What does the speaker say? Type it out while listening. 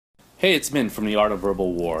Hey, it's Min from the Art of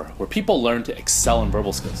Verbal War, where people learn to excel in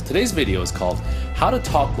verbal skills. Today's video is called How to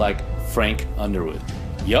Talk Like Frank Underwood.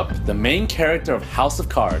 Yup, the main character of House of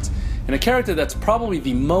Cards, and a character that's probably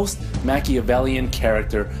the most Machiavellian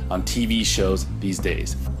character on TV shows these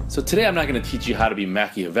days. So today I'm not going to teach you how to be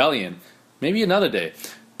Machiavellian, maybe another day.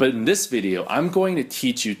 But in this video, I'm going to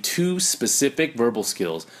teach you two specific verbal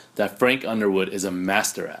skills that Frank Underwood is a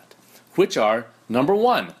master at, which are, number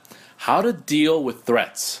one, how to deal with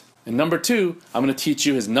threats. And number two, I'm going to teach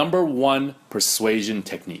you his number one persuasion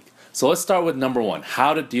technique. So let's start with number one,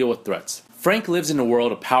 how to deal with threats. Frank lives in a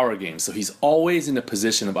world of power games, so he's always in a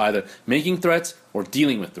position of either making threats or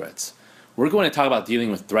dealing with threats. We're going to talk about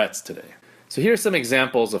dealing with threats today. So here are some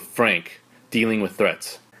examples of Frank dealing with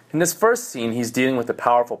threats. In this first scene, he's dealing with a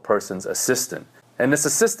powerful person's assistant. And this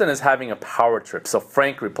assistant is having a power trip, so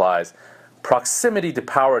Frank replies, "Proximity to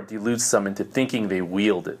power deludes some into thinking they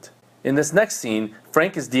wield it." In this next scene,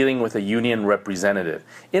 Frank is dealing with a union representative.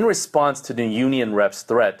 In response to the union rep's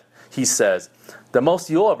threat, he says, "The most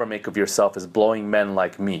you'll ever make of yourself is blowing men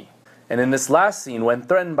like me." And in this last scene, when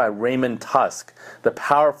threatened by Raymond Tusk, the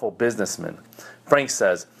powerful businessman, Frank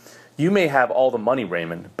says, "You may have all the money,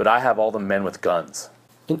 Raymond, but I have all the men with guns."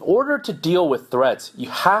 In order to deal with threats, you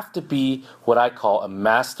have to be what I call a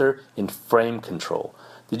master in frame control.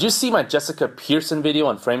 Did you see my Jessica Pearson video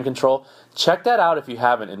on frame control? Check that out if you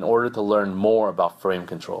haven't in order to learn more about frame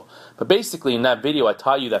control. But basically in that video I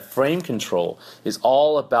taught you that frame control is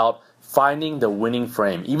all about finding the winning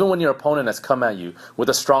frame, even when your opponent has come at you with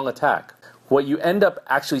a strong attack. What you end up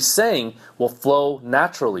actually saying will flow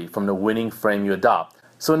naturally from the winning frame you adopt.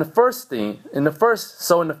 So in the first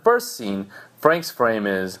scene, Frank's frame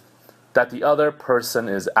is that the other person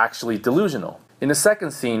is actually delusional. In the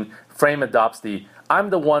second scene, Frank adopts the "I'm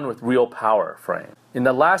the one with real power" frame. In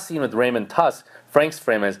the last scene with Raymond Tusk, Frank's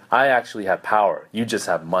frame is "I actually have power, you just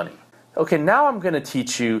have money." Okay, now I'm going to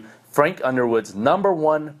teach you Frank Underwood's number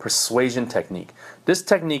one persuasion technique. This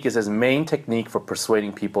technique is his main technique for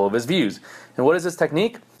persuading people of his views. And what is this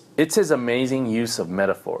technique? It's his amazing use of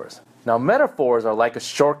metaphors. Now, metaphors are like a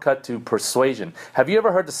shortcut to persuasion. Have you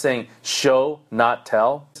ever heard the saying, show, not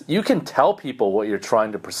tell? You can tell people what you're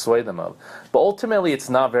trying to persuade them of, but ultimately it's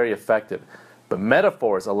not very effective. But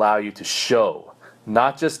metaphors allow you to show,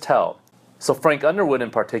 not just tell. So Frank Underwood in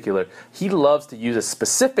particular, he loves to use a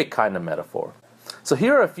specific kind of metaphor. So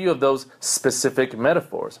here are a few of those specific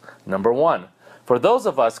metaphors. Number one, for those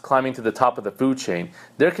of us climbing to the top of the food chain,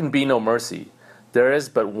 there can be no mercy. There is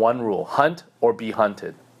but one rule, hunt or be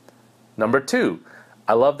hunted. Number two,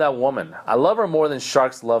 I love that woman. I love her more than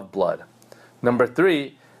sharks love blood. Number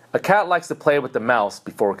three, a cat likes to play with the mouse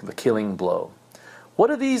before the killing blow. What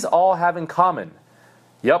do these all have in common?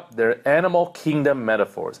 Yup, they're animal kingdom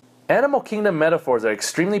metaphors. Animal kingdom metaphors are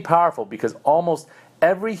extremely powerful because almost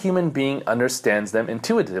every human being understands them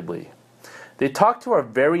intuitively. They talk to our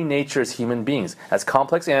very nature as human beings, as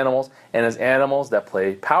complex animals, and as animals that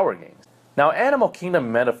play power games. Now, animal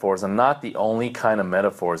kingdom metaphors are not the only kind of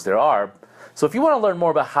metaphors there are, so if you want to learn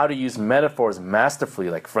more about how to use metaphors masterfully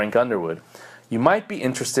like Frank Underwood, you might be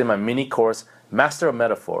interested in my mini course, Master of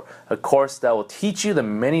Metaphor, a course that will teach you the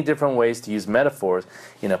many different ways to use metaphors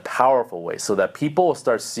in a powerful way so that people will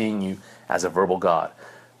start seeing you as a verbal god.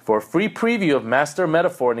 For a free preview of Master of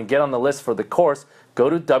Metaphor and to get on the list for the course, go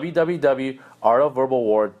to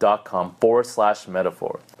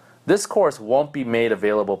www.artofverbalwar.com/metaphor. This course won't be made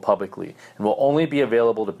available publicly and will only be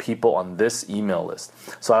available to people on this email list.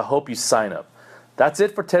 So I hope you sign up. That's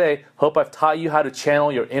it for today. Hope I've taught you how to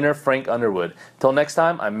channel your inner Frank Underwood. Till next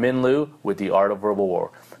time, I'm Min Liu with the Art of Verbal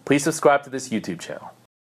War. Please subscribe to this YouTube channel.